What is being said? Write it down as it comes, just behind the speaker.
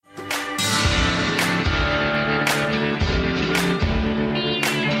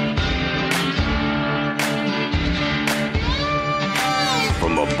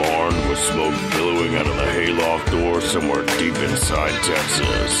somewhere deep inside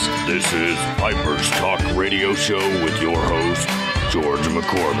Texas. This is Piper's Talk Radio Show with your host, George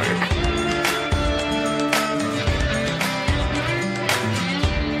McCormick.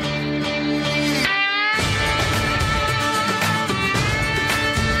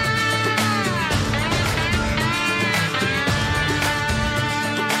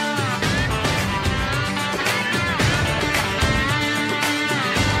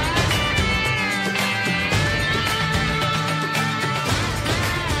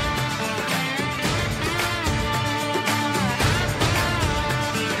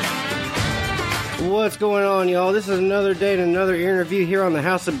 What's going on, y'all? This is another day and another interview here on the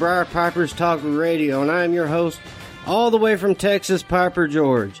House of Briar Piper's Talk Radio, and I am your host, all the way from Texas, Piper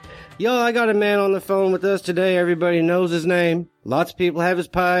George. Y'all, I got a man on the phone with us today. Everybody knows his name. Lots of people have his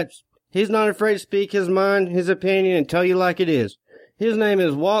pipes. He's not afraid to speak his mind, his opinion, and tell you like it is. His name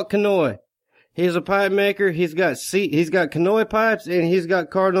is Walt Kanoy. He's a pipe maker. He's got Kanoy pipes, and he's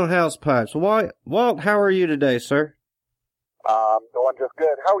got Cardinal House pipes. Walt, how are you today, sir? I'm doing just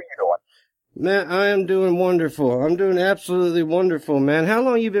good. How are you doing? Man, I am doing wonderful. I'm doing absolutely wonderful, man. How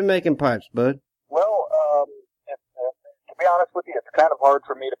long you been making pipes, bud? Well, to be honest with you, it's kind of hard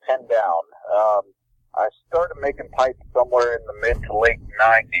for me to pin down. I started making pipes somewhere in the mid to late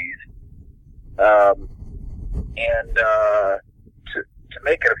 90s. To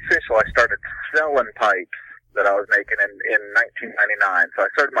make it official, I started selling pipes that I was making in 1999. So I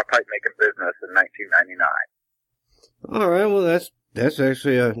started my pipe making business in 1999. All right, well, that's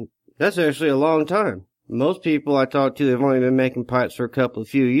actually a long time. Most people I talk to have only been making pipes for a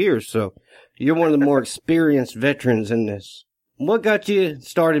few years, so you're one of the more experienced veterans in this. What got you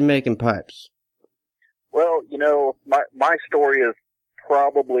started making pipes? Well, you know, my story is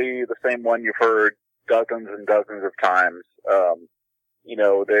probably the same one you've heard dozens and dozens of times. You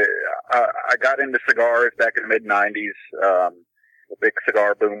know, I got into cigars back in the mid-90s. The big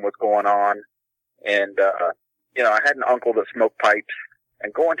cigar boom was going on, and you know, I had an uncle that smoked pipes.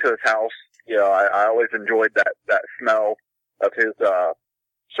 And going to his house, you know, I always enjoyed that smell of his,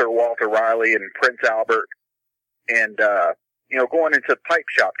 Sir Walter Riley and Prince Albert. And, you know, going into the pipe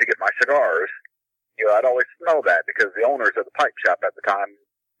shop to get my cigars, you know, I'd always smell that because the owners of the pipe shop at the time,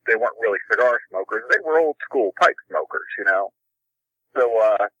 they weren't really cigar smokers. They were old school pipe smokers, you know. So,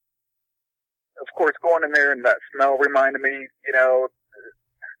 of course, going in there and that smell reminded me, you know,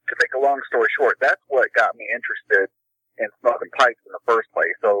 to make a long story short, that's what got me interested in smoking pipes in the first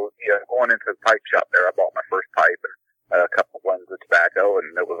place. So, yeah, going into the pipe shop there, I bought my first pipe and a couple of blends of tobacco,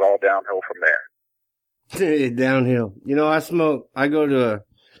 and it was all downhill from there. Downhill. You know, I go to a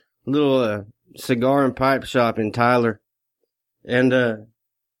little cigar and pipe shop in Tyler, and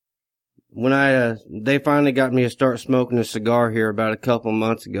when they finally got me to start smoking a cigar here about a couple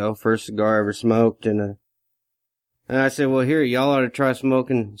months ago, first cigar I ever smoked, and I said, well, here, y'all ought to try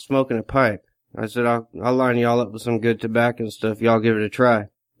smoking a pipe. I said, I'll line y'all up with some good tobacco and stuff. Y'all give it a try.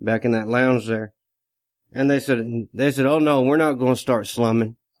 Back in that lounge there. And they said, oh no, we're not going to start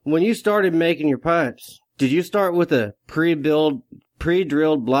slumming. When you started making your pipes, did you start with a pre-drilled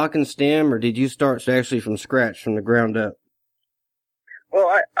block and stem, or did you start actually from scratch, from the ground up? Well,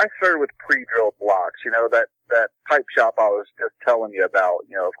 I started with pre-drilled blocks. You know, that pipe shop I was just telling you about,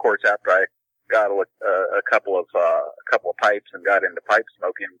 you know, of course, after I got a couple of pipes and got into pipe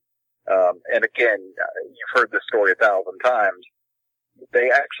smoking, and again, you've heard this story 1,000 times.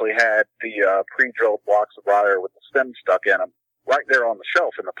 They actually had the pre-drilled blocks of briar with the stem stuck in them right there on the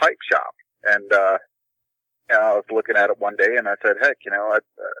shelf in the pipe shop. And I was looking at it one day, and I said, "Heck, you know,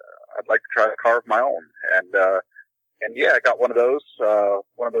 I'd like to try to carve my own." And yeah, I got one of those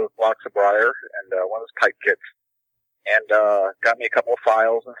blocks of briar and one of those pipe kits, and got me a couple of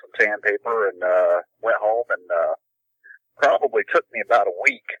files and some sandpaper, and went home, and probably took me about a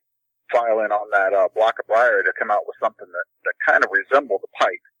week filing on that block of briar to come out with something that kind of resembled a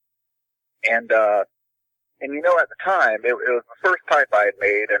pipe. And you know, at the time, it was the first pipe I had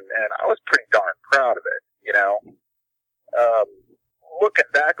made, and I was pretty darn proud of it, you know. Looking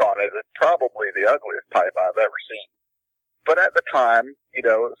back on it, it's probably the ugliest pipe I've ever seen. But at the time, you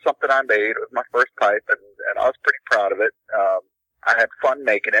know, it was something I made. It was my first pipe, and I was pretty proud of it. I had fun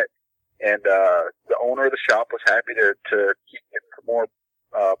making it, and the owner of the shop was happy to keep getting some more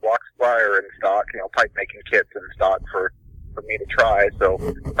blocks of briar in stock, you know, pipe making kits in stock for me to try. So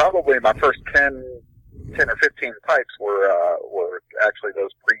probably my first 10 or 15 pipes were actually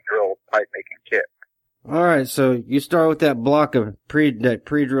those pre-drilled pipe making kits. All right, so you start with that block of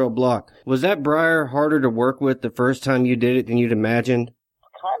pre-drilled block. Was that briar harder to work with the first time you did it than you'd imagined?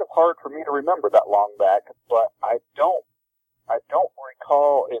 It's kind of hard for me to remember that long back, but I don't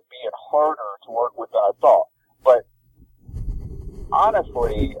recall it being harder to work with than I thought. But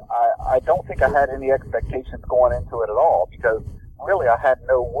honestly, I don't think I had any expectations going into it at all, because really I had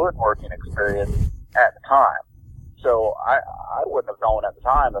no woodworking experience at the time. So I wouldn't have known at the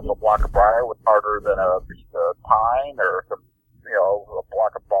time if a block of briar was harder than a piece of pine or some, a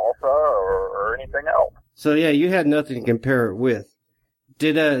block of balsa or anything else. So yeah, you had nothing to compare it with.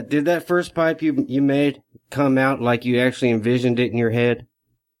 Did that first pipe you made come out like you actually envisioned it in your head?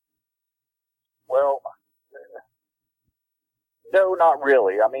 Well, no, not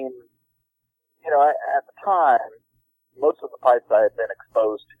really. I mean, at the time, most of the pipes I had been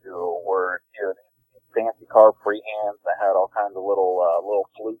exposed to were, fancy carved freehands that had all kinds of little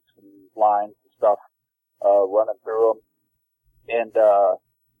flutes and lines and stuff, running through them.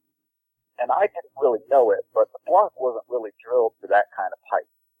 And I didn't really know it, but the block wasn't really drilled to that kind of pipe.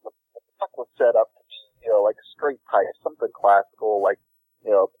 The block was set up to be, like a straight pipe, something classical, like,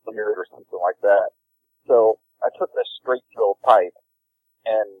 billiard or something like that. So I took this straight drilled pipe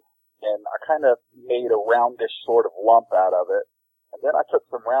and I kind of made a roundish sort of lump out of it. And then I took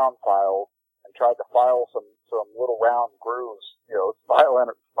some round files and tried to file some little round grooves,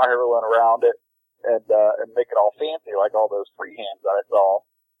 spiraling around it and make it all fancy like all those freehands that I saw.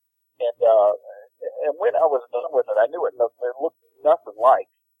 And when I was done with it, I knew it looked nothing like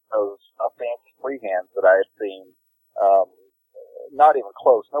those fancy freehands that I had seen. Not even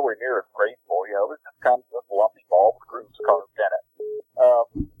close, nowhere near as graceful. It was just kind of this lumpy ball with grooves carved in it.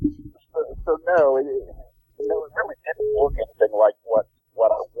 So no, it really didn't look anything like what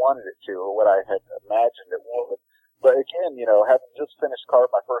I wanted it to, or what I had imagined it would. But again, having just finished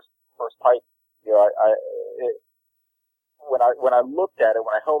carving my first pipe, when I looked at it,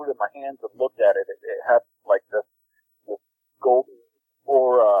 when I held it in my hands and looked at it, it had like this golden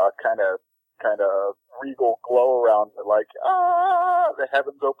aura, kind of regal glow around it, like, the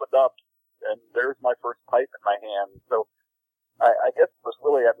heavens opened up and there's my first pipe in my hand. So I guess it was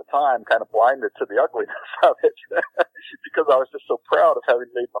really at the time kind of blinded to the ugliness of it because I was just so proud of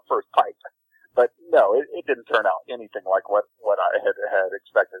having made my first pipe. But no, it didn't turn out anything like what I had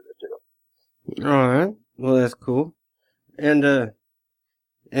expected it to. All right. Well, that's cool. And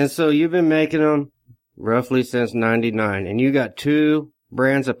so you've been making them roughly since '99, and you got 2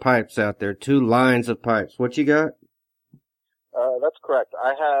 brands of pipes out there, 2 lines of pipes. What you got? That's correct. I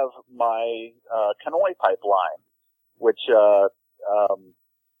have my Kanoi pipe line, which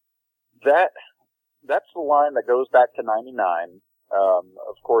that's the line that goes back to '99.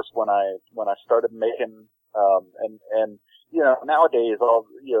 Of course, when I started making and nowadays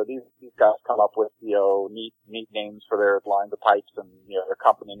these guys come up with neat names for their lines of pipes and their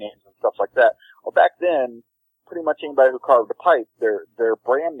company names and stuff like that. Well, back then, pretty much anybody who carved a pipe, their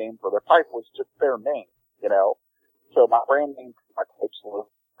brand name for their pipe was just their name, So my brand name for my pipes was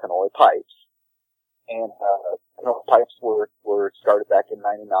Kanoi Pipes, and Kanoi Pipes were started back in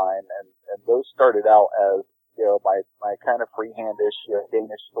 '99, and those started out as my kind of freehandish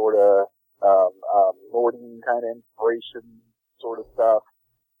Danish sort of Nordine kind of inspiration sort of stuff,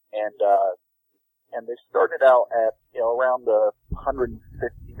 and they started out at around the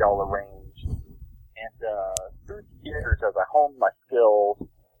 $150 range, and through the years as I honed my skills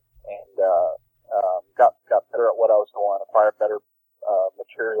and got better at what I was doing, acquired better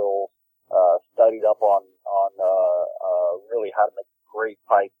materials, studied up on really how to make great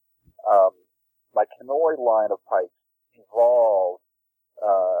pipe. My Kanoi line of pipes evolved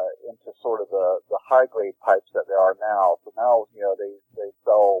into sort of the high grade pipes that there are now. So now they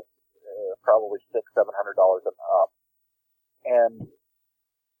sell probably $600-700 and up. And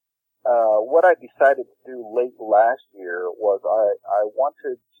what I decided to do late last year was I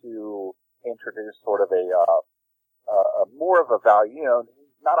wanted to introduce sort of a more of a value,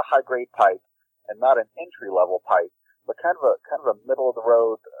 not a high grade pipe and not an entry level pipe, but kind of a middle of the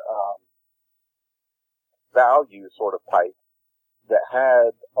road value sort of pipe that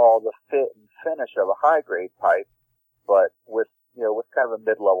had all the fit and finish of a high grade pipe, but with kind of a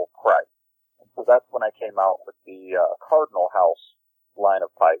mid-level price. And so that's when I came out with the Cardinal House line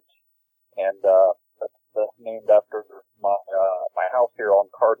of pipes, and that's named after my house here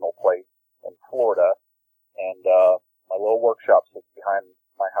on Cardinal Place in Florida, and my little workshop sits behind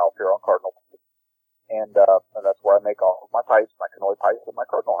my house here on Cardinal Place, and that's where I make all of my pipes, my Kanoi pipes, and my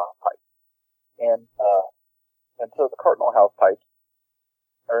Cardinal House pipes, and so the Cardinal House pipes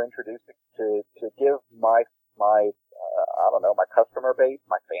are introduced to give my my customer base,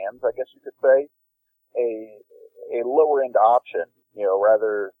 my fans, I guess you could say, a lower end option,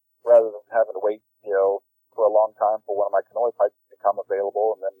 rather than having to wait, for a long time for one of my Kanoi pipes to become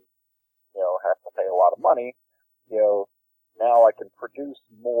available and then, have to pay a lot of money. Now I can produce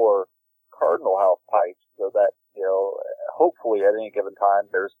more Cardinal House pipes so that, hopefully hopefully at any given time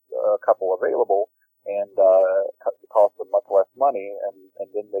there's a couple available, and it costs them much less money, and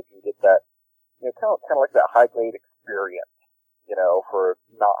then they can get that, kind of like that high grade experience, for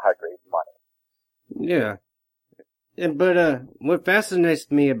not high grade money. Yeah. But what fascinates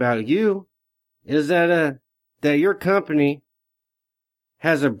me about you is that your company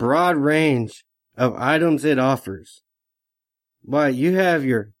has a broad range of items it offers. Why, you have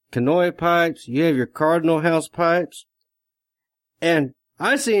your Kanoy pipes, you have your Cardinal House pipes, and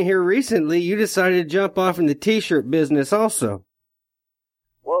I seen here recently you decided to jump off in the t-shirt business also.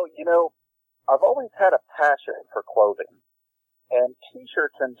 Well, I've always had a passion for clothing. And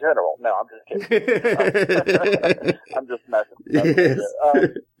t-shirts in general. No, I'm just kidding. I'm just messing. Yes.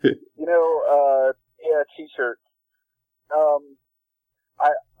 Yeah, t-shirts. I'll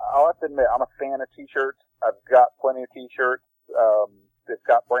have to admit, I'm a fan of t-shirts. I've got plenty of t-shirts. It's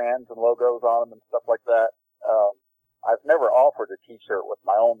got brands and logos on them and stuff like that. I've never offered a t-shirt with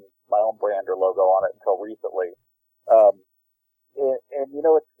my own brand or logo on it until recently.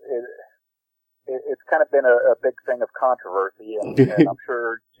 It's kind of been a big thing of controversy, and I'm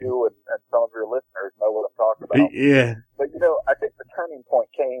sure you and some of your listeners know what I'm talking about. Yeah. But I think the turning point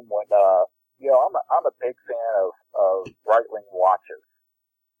came when I'm a big fan of Breitling watches.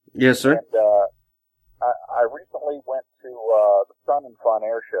 Yes, sir. And I recently went to the Sun and Fun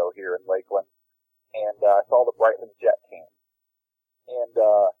Air Show here in Lakeland, and I saw the Breitling Jet Team, and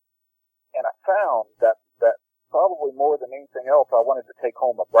I found that probably more than anything else, I wanted to take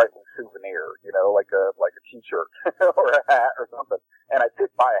home a Breitling souvenir, like a t-shirt or a hat or something. And I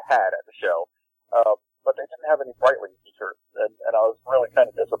did buy a hat at the show, but they didn't have any Breitling t-shirts, and I was really kind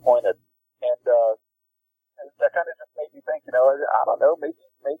of disappointed. And that kind of just made me think, I don't know, maybe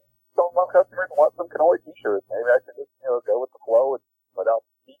some of my customers want some Kanoy t-shirts. Maybe I should just, go with the flow and put out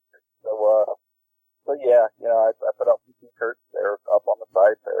some t-shirts. So yeah, I put out some t-shirts. They're up on the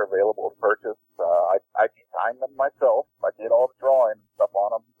site. They're available to purchase. I designed them myself. I did all the drawing and stuff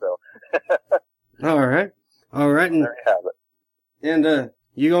on them. So. All right. And, there you have it. And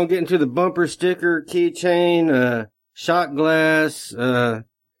you gonna get into the bumper sticker, keychain, shot glass,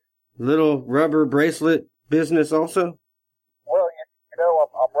 little rubber bracelet business also? Well,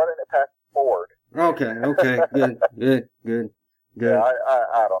 I'm running it past Ford. Okay. Good. Yeah,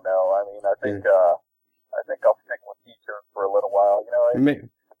 I don't know. I mean, I think I'll stick with t-shirts for a little while.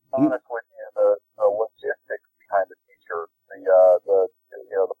 Honest with you, the logistics behind the t-shirt, the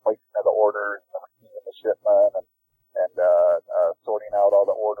placement of the orders, the receiving the shipment, and sorting out all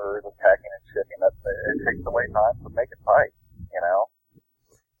the orders and packing and shipping. It takes away time from making pipes.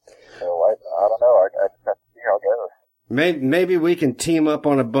 So I don't know. I just have to see how it goes. Maybe we can team up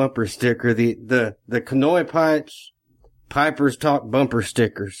on a bumper sticker. The Kanoy pipes, Pipers Talk bumper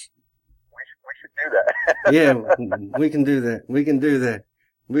stickers. We should do that. Yeah, we can do that.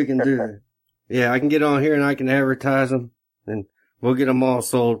 Yeah, I can get on here and I can advertise them, and we'll get them all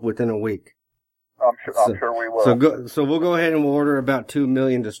sold within a week. I'm sure we will. So we'll go ahead and we'll order about 2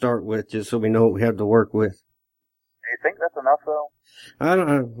 million to start with, just so we know what we have to work with. Do you think that's enough, though? I don't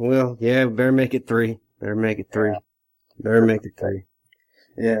know. Well, yeah, better make it 3.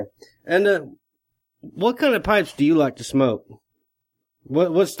 Yeah. And what kind of pipes do you like to smoke?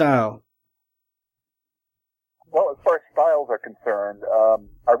 What style? Well, as far as styles are concerned,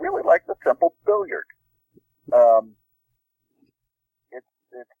 I really like the simple billiard.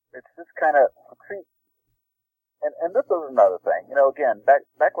 It's just kind of, and this is another thing. Again,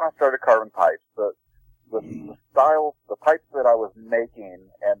 back when I started carving pipes, the styles, the pipes that I was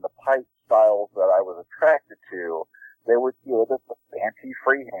making, and the pipe styles that I was attracted to, they were, the fancy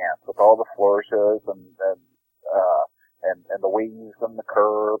freehands with all the flourishes and the weaves and the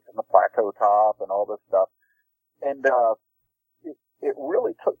curves and the plateau top and all this stuff. And it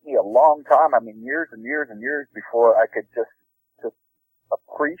really took me a long time. I mean, years and years and years before I could just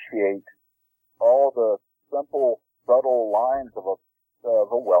appreciate all the simple, subtle lines of a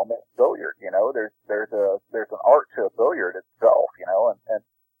well-made billiard. There's an art to a billiard itself.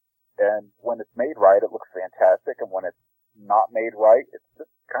 And when it's made right, it looks fantastic. And when it's not made right, it's just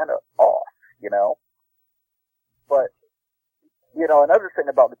kind of off. But another thing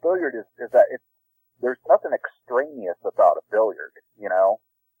about the billiard is that there's nothing extraneous about a billiard.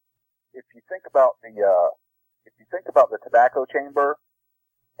 If you think about the tobacco chamber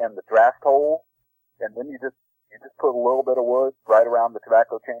and the draft hole, and then you just put a little bit of wood right around the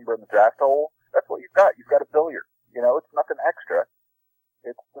tobacco chamber and the draft hole, that's what you've got. You've got a billiard. It's nothing extra.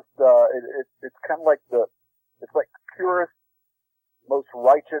 It's just it's kind of like it's like the purest, most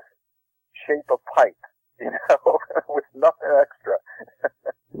righteous shape of pipe, with nothing extra.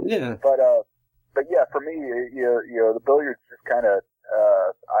 Yeah. But but yeah, for me, the billiards just kind of,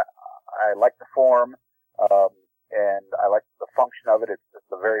 I like the form, and I like the function of it.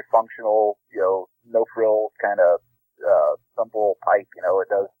 It's a very functional, no frills kind of, simple pipe. It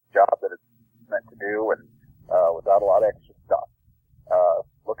does the job that it's meant to do, and, without a lot of extra stuff.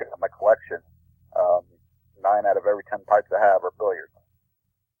 Looking at my collection, 9 out of every 10 pipes I have are billiards.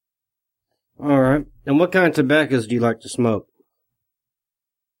 All right. And what kind of tobaccos do you like to smoke?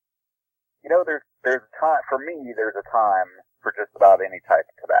 There's a time, for me, there's a time for just about any type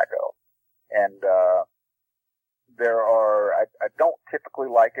of tobacco. And, I don't typically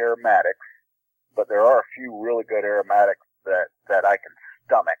like aromatics, but there are a few really good aromatics that I can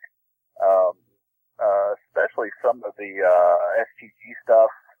stomach. Especially some of the, STG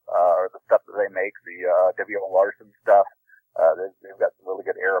stuff, or the stuff that they make, the, W.O. Larson stuff. They've got some really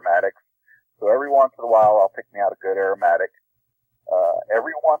good aromatics. So every once in a while I'll pick me out a good aromatic.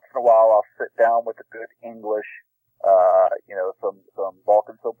 Every once in a while I'll sit down with a good English, some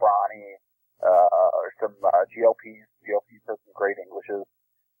Balkan Sobrani, or some, GLPs. GLPs have some great Englishes.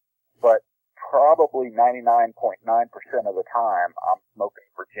 But probably 99.9% of the time I'm smoking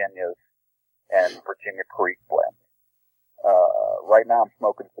Virginias and Virginia Creek blends. Right now I'm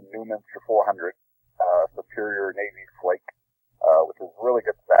smoking some Newminster 400, Superior Navy Flake, which is really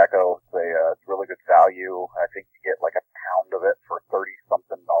good tobacco. It's really good value. I think you get like a pound of it for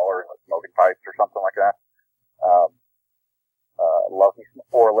 $30-something at smoking pipes or something like that. Love me some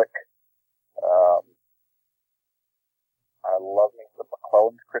Orlick. I love me some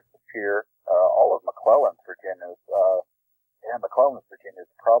McClellan's Christmas Cheer. All of McClellan's Virginias, McClellan's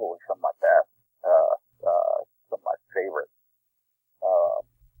Virginias are probably some of my best, some of my favorites.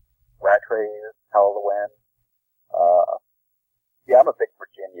 Rattrays, Hell of the Wind. I'm a big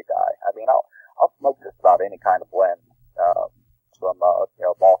Virginia guy. I mean, I'll smoke just about any kind of blend, from,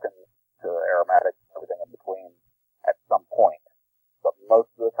 Balkan to aromatic, everything in between at some point. But most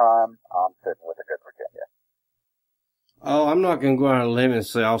of the time, I'm sitting with a good Virginia. Oh, I'm not going to go out on a limb and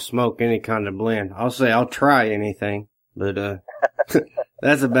say I'll smoke any kind of blend. I'll say I'll try anything, but,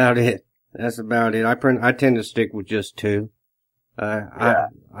 that's about it. That's about it. I tend to stick with just 2.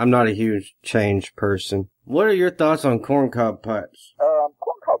 I'm not a huge change person. What are your thoughts on corncob pipes?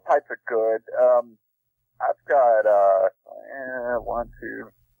 Corncob pipes are good. I've got, 1,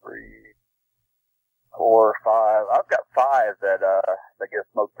 2, 3, 4, 5. I've got 5 that get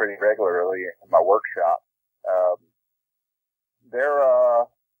smoked pretty regularly in my workshop. They're, I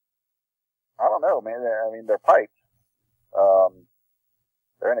don't know, man. They're pipes.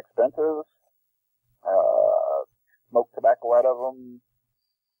 They're inexpensive. Smoke tobacco out of them.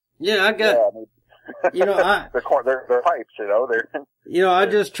 Yeah, I got, they're pipes, I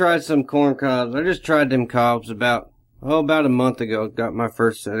just tried some corn cobs. I just tried them cobs about a month ago. Got my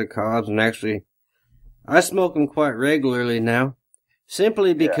first set of cobs, and actually, I smoke them quite regularly now.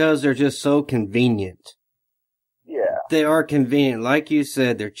 Simply because they're just so convenient. Yeah. They are convenient. Like you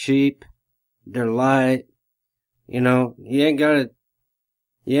said, they're cheap. They're light. You ain't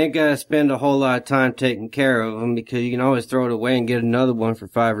gotta spend a whole lot of time taking care of them because you can always throw it away and get another one for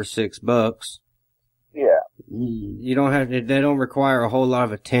 $5 or $6. Yeah. You don't have to, they don't require a whole lot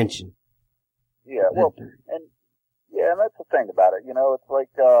of attention. Yeah, well, and that's the thing about it. It's like,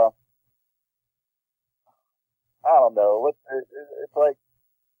 I don't know. It's like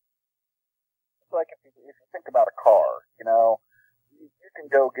if you think about a car, you can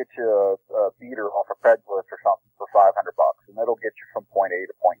go get you a beater off of Craigslist or something for $500, and it'll get you from point A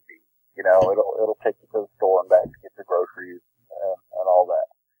to point B. It'll take you to the store and back to get your groceries and all that.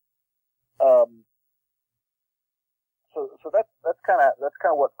 So that's kind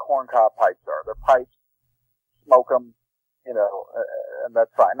of what corncob pipes are. They're pipes, smoke them, and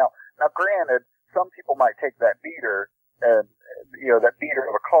that's fine. Now granted, some people might take that beater and, that beater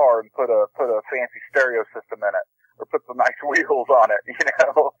of a car and put a fancy stereo system in it, or put some nice wheels on it,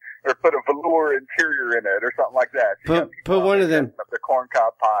 or put a velour interior in it, or something like that. Put one of them, the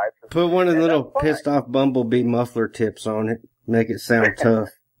corncob pipes. Put one of the little pissed off bumblebee muffler tips on it. Make it sound tough.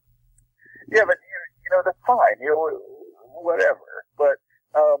 Yeah, but, that's fine, whatever. But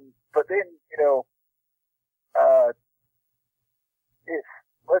then,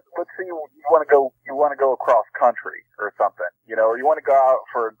 let's see, you want to go across country or something, or you want to go out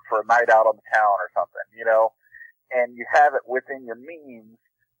for a night out on the town or something, and you have it within your means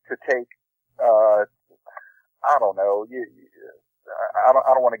to take, I don't know, I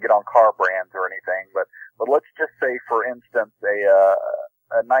don't want to get on car brands or anything, but let's just say, for instance,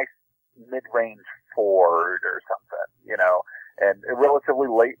 a nice mid-range Ford or something, and a relatively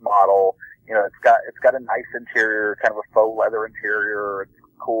late model, it's got a nice interior, kind of a faux leather interior, it's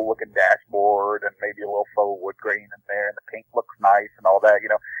cool looking dashboard and maybe a little faux wood grain in there, and the paint looks nice and all that.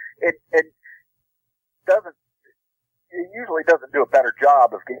 It usually doesn't do a better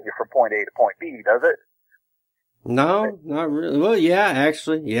job of getting you from point A to point B, does it? No, not really. Well, yeah,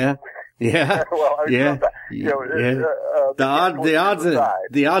 actually, yeah. Well, I mean, yeah.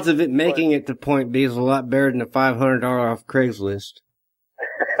 The odds of it making it to point B is a lot better than the $500 off Craigslist.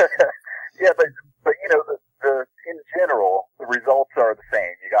 Yeah, but the in general, the results are the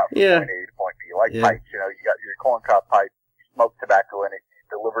same. You got from point A to point B, like pipes. You got your corncob pipe, you smoke tobacco in it, you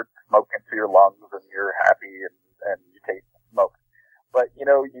deliver smoke into your lungs, and you're happy and you taste the smoke. But you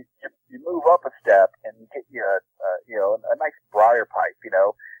move up a step and you get you a nice briar pipe,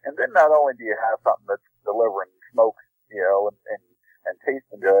 and then not only do you have something that's delivering smoke, and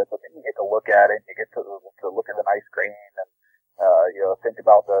tasting good, but then you get to look at it, and you get to look at the nice grain, and think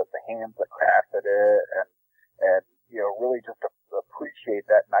about the hands that crafted it, and really just appreciate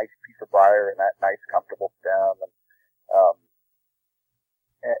that nice piece of briar and that nice comfortable stem,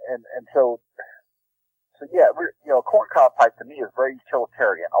 and so yeah, corncob pipe to me is very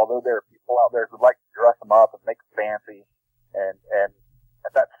utilitarian. Although there are people out there who like to dress them up and make them fancy, and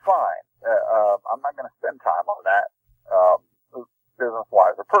that's fine. I'm not going to spend time on that,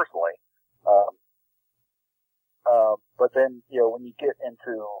 business-wise or personally. But then, when you get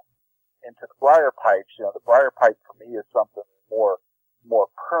into the briar pipes, the briar pipe for me is something more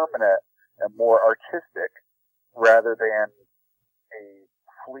permanent and more artistic rather than a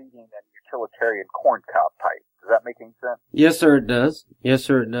fleeting and utilitarian corncob pipe. Does that make any sense? Yes, sir, it does.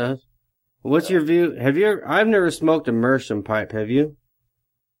 What's your view? I've never smoked a Meerschaum pipe, have you?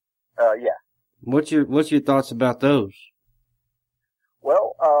 Yeah. What's your thoughts about those?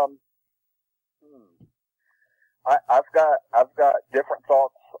 Well, I've got different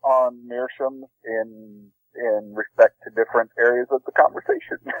thoughts on Meerschaum in respect to different areas of the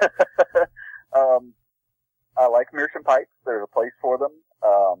conversation. I like Meerschaum pipes. There's a place for them.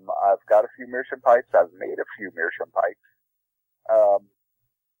 I've got a few Meerschaum pipes. I've made a few Meerschaum pipes.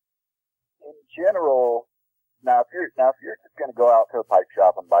 In general, now if you're just going to go out to a pipe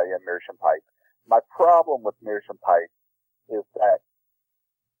shop and buy a Meerschaum pipe, my problem with Meerschaum pipe is that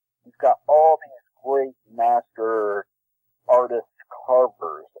you've got all these great master artist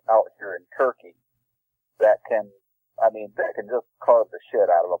carvers out here in Turkey that can just carve the shit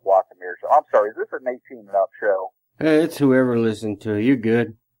out of a block of Meerschaum. I'm sorry, is this an 18 and up show? Hey, it's whoever listened to it. You're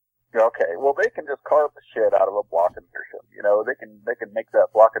good. Okay, well they can just carve the shit out of a block of Meerschaum. They can make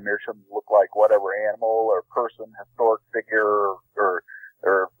that block of Meerschaum look like whatever animal or person, historic figure or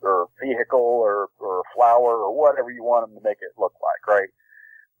vehicle or flower or whatever you want them to make it look like, right?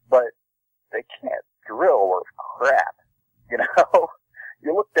 But they can't drill worth crap,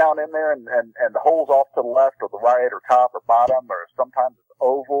 You look down in there and the hole's off to the left or the right or top or bottom, or sometimes it's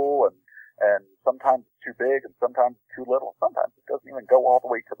oval and sometimes it's too big and sometimes it's too little. Sometimes it doesn't even go all the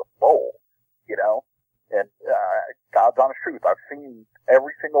way to the bowl, And God's honest truth, I've seen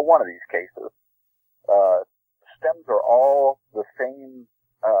every single one of these cases. Stems are all the same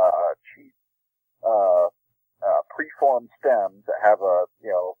cheap preformed stems that have a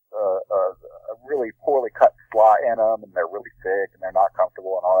really poorly cut slot in them, and they're really thick and they're not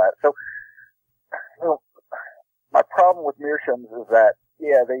comfortable and all that. So my problem with Meerschaums is that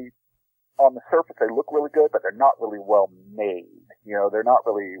they on the surface they look really good, but they're not really well made. They're not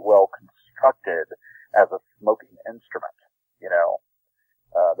really well constructed as a smoking instrument.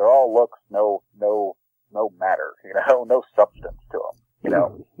 They're all looks, no matter. No substance to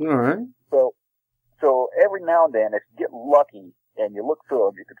them. All right. So every now and then, if you get lucky and you look through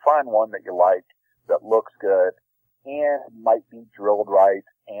them, you can find one that you like, that looks good, and might be drilled right,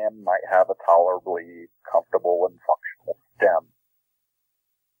 and might have a tolerably comfortable and functional stem.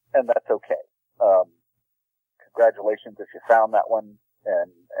 And that's okay. Congratulations if you found that one,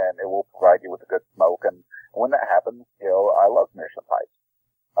 and it will provide you with a good smoke. And when that happens, I love Meerschaum pipes.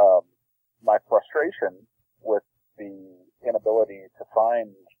 My frustration with the inability to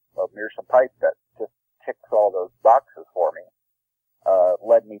find a Meerschaum pipe that just ticks all those boxes for me,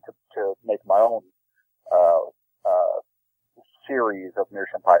 led me to make my own, series of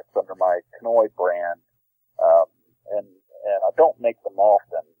Meerschaum pipes under my Knoy brand. And I don't make them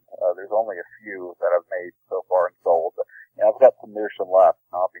often. There's only a few that I've made so far and sold, but I've got some Meerschaum left,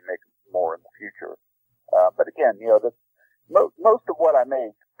 and I'll be making some more in the future. But again, most of what I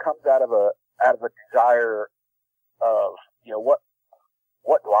make comes out of a desire of,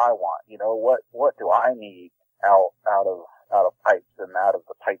 what do I want? What do I need out of pipes and out of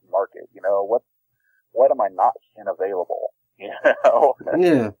the pipe market? What am I not seeing available?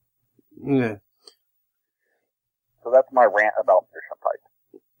 Yeah. So that's my rant about Meerschaum pipes.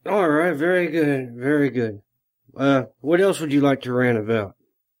 All right, very good, very good. What else would you like to rant about?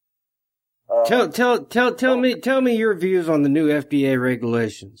 Tell me your views on the new FDA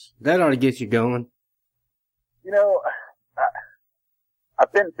regulations. That ought to get you going. You know,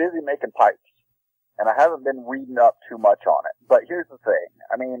 I've been busy making pipes, and I haven't been reading up too much on it. But here's the thing.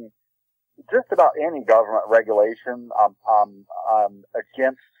 I mean, just about any government regulation, I'm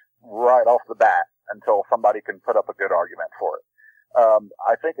against right off the bat until somebody can put up a good argument for it.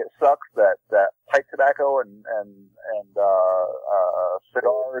 I think it sucks that pipe tobacco and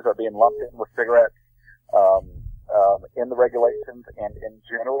cigars are being lumped in with cigarettes, in the regulations and in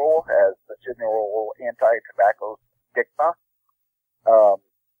general as the general anti-tobacco stigma. I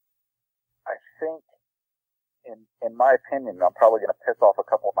think, in my opinion, I'm probably going to piss off a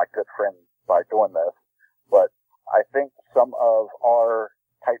couple of my good friends by doing this, but I think some of our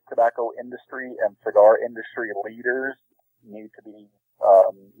pipe tobacco industry and cigar industry leaders need to be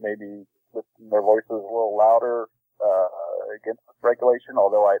maybe lifting their voices a little louder against this regulation.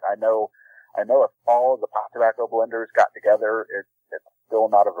 Although I know if all of the pipe tobacco blenders got together, it's still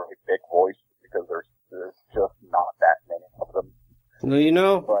not a very big voice because there's just not that many of them. Well,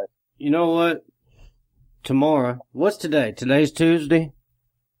 you know what? Tomorrow, what's today? Today's Tuesday?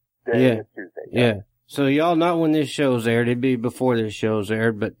 Today is Tuesday. Yeah. So y'all, not when this show's aired, it'd be before this show's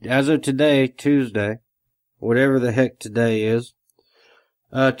aired, but as of today, Tuesday, whatever the heck today is,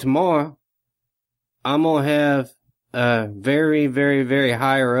 tomorrow, I'm gonna have, very, very, very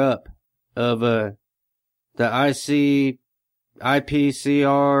higher up of, the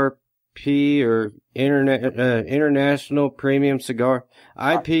IPCRP or International Premium Cigar,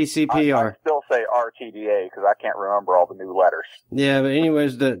 IPCPR. I still say RTDA because I can't remember all the new letters. Yeah, but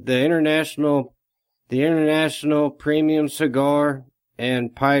anyways, the International Premium Cigar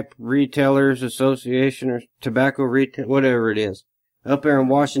and Pipe Retailers Association or Tobacco Retail, whatever it is, up there in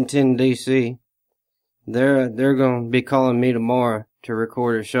Washington, D.C., they're going to be calling me tomorrow to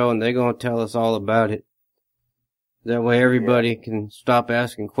record a show, and they're going to tell us all about it. That way everybody can stop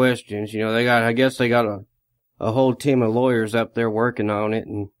asking questions. You know, I guess they got a whole team of lawyers up there working on it,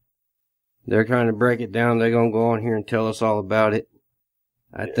 and they're trying to break it down. They're going to go on here and tell us all about it.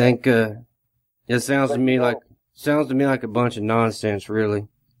 I think, it sounds to me like a bunch of nonsense, really.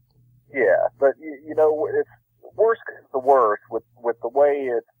 Yeah, but you know, it's worse is the worst with the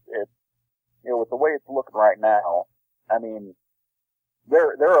way it's with the way it's looking right now. I mean,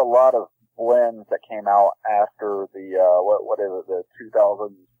 there are a lot of blends that came out after the what is it, the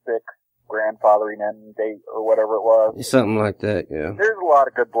 2006 grandfathering end date or whatever it was. Something like that, yeah. There's a lot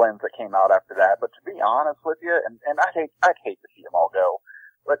of good blends that came out after that, but to be honest with you, and I'd hate to see them all go.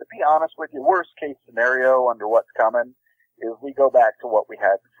 But to be honest with you, worst case scenario under what's coming is we go back to what we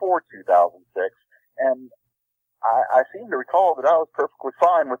had before 2006. And I seem to recall that I was perfectly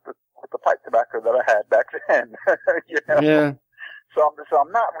fine with the pipe tobacco that I had back then. You know? Yeah. So I'm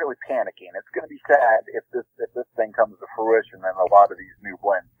not really panicking. It's going to be sad if this thing comes to fruition and a lot of these new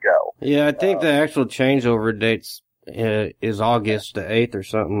blends go. Yeah, I think the actual changeover dates is August the 8th or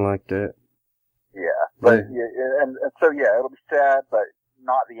something like that. Yeah, but and so it'll be sad, but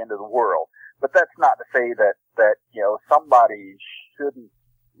not the end of the world. But that's not to say that somebody shouldn't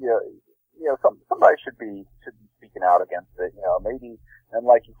somebody should be speaking out against it. Maybe, and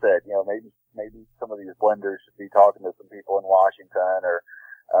like you said, maybe some of these blenders should be talking to some people in Washington or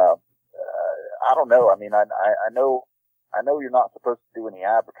I don't know. I mean, I know you're not supposed to do any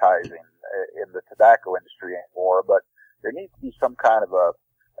advertising in the tobacco industry anymore, but there needs to be some kind of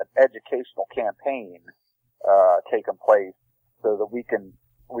an educational campaign taking place so that we can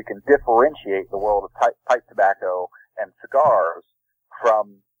differentiate the world of pipe tobacco and cigars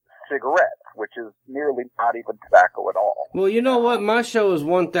from cigarettes, which is nearly not even tobacco at all. Well, you know what? My show is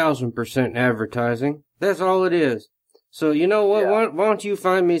 1,000% advertising. That's all it is. So you know what? Yeah. Why don't you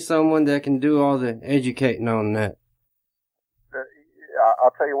find me someone that can do all the educating on that?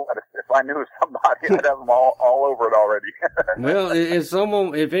 I'll tell you what, if I knew somebody, I'd have them all over it already. Well,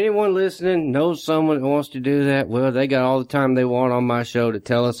 if anyone listening knows someone that wants to do that, well, they got all the time they want on my show to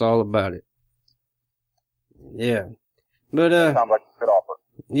tell us all about it. Yeah. But, sounds like a good offer.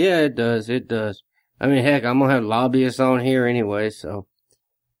 Yeah, it does. It does. I mean, heck, I'm gonna have lobbyists on here anyway, so.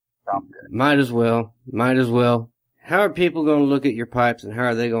 Sounds good. Might as well. How are people gonna look at your pipes and how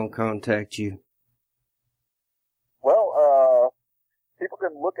are they gonna contact you? Well, people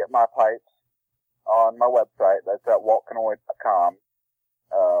can look at my pipes on my website. That's at waltconoid.com.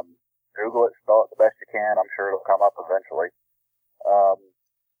 Google it, spell it the best you can. I'm sure it'll come up eventually.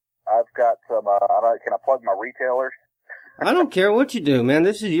 I've got some, can I plug my retailers? I don't care what you do, man.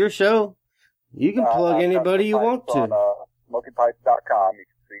 This is your show. You can plug anybody you want to. On smokingpipes.com. You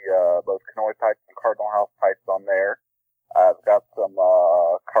can the both Kanoy pipes and Cardinal House pipes on there. I've got some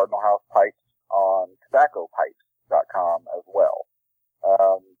Cardinal House pipes on tobaccopipes.com as well.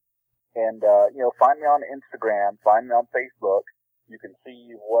 Find me on Instagram, find me on Facebook. You can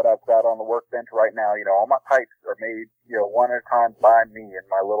see what I've got on the workbench right now. All my pipes are made, one at a time by me in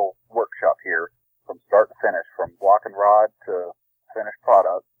my little workshop here from start to finish, from block and rod to finished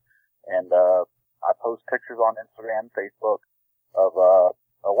product. And I post pictures on Instagram, Facebook of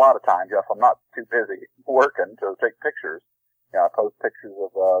a lot of times. If I'm not too busy working to take pictures, I post pictures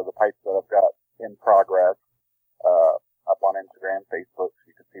of the pipes that I've got in progress up on Instagram, Facebook, so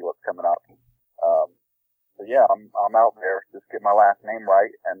you can see what's coming up. I'm out there. Just get my last name right,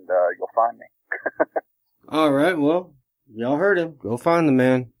 and you'll find me. All right, well, y'all heard him. Go find the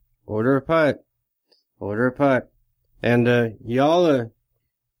man. Order a pipe. And y'all,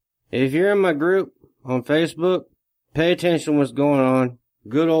 if you're in my group on Facebook, pay attention to what's going on.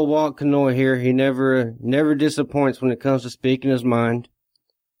 Good old Walt Kanoy here. He never disappoints when it comes to speaking his mind.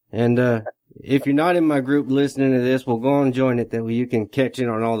 And if you're not in my group listening to this, well, go and join it. That way you can catch in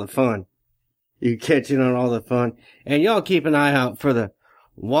on all the fun. And y'all keep an eye out for the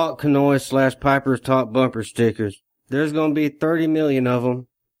Walt Kanoy / Piper's Talk bumper stickers. There's going to be 30 million of them.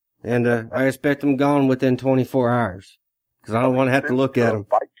 And I expect them gone within 24 hours. Because I don't want to have to look at them.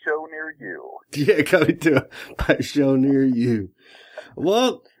 Bike show near you. Yeah, coming to a bike show near you.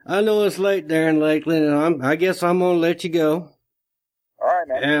 Well, I know it's late there in Lakeland, and I guess I'm going to let you go. All right,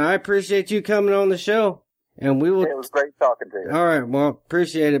 man. And I appreciate you coming on the show. And we will. It was great talking to you. All right, well,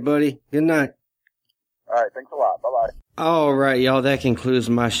 appreciate it, buddy. Good night. All right, thanks a lot. Bye-bye. All right, y'all, that concludes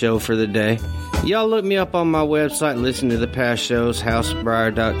my show for the day. Y'all look me up on my website, listen to the past shows,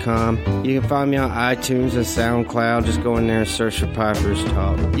 houseofbriar.com. You can find me on iTunes and SoundCloud. Just go in there and search for Piper's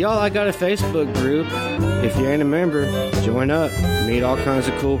Talk. Y'all, I got a Facebook group. If you ain't a member, join up. Meet all kinds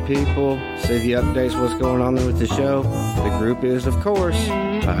of cool people. See the updates, what's going on with the show. The group is, of course,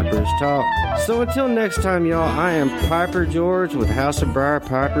 Piper's Talk. So until next time, y'all, I am Piper George with House of Briar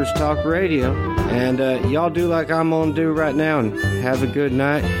Piper's Talk Radio. And y'all do like I'm going to do right now and have a good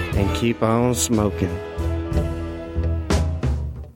night and keep on smoking.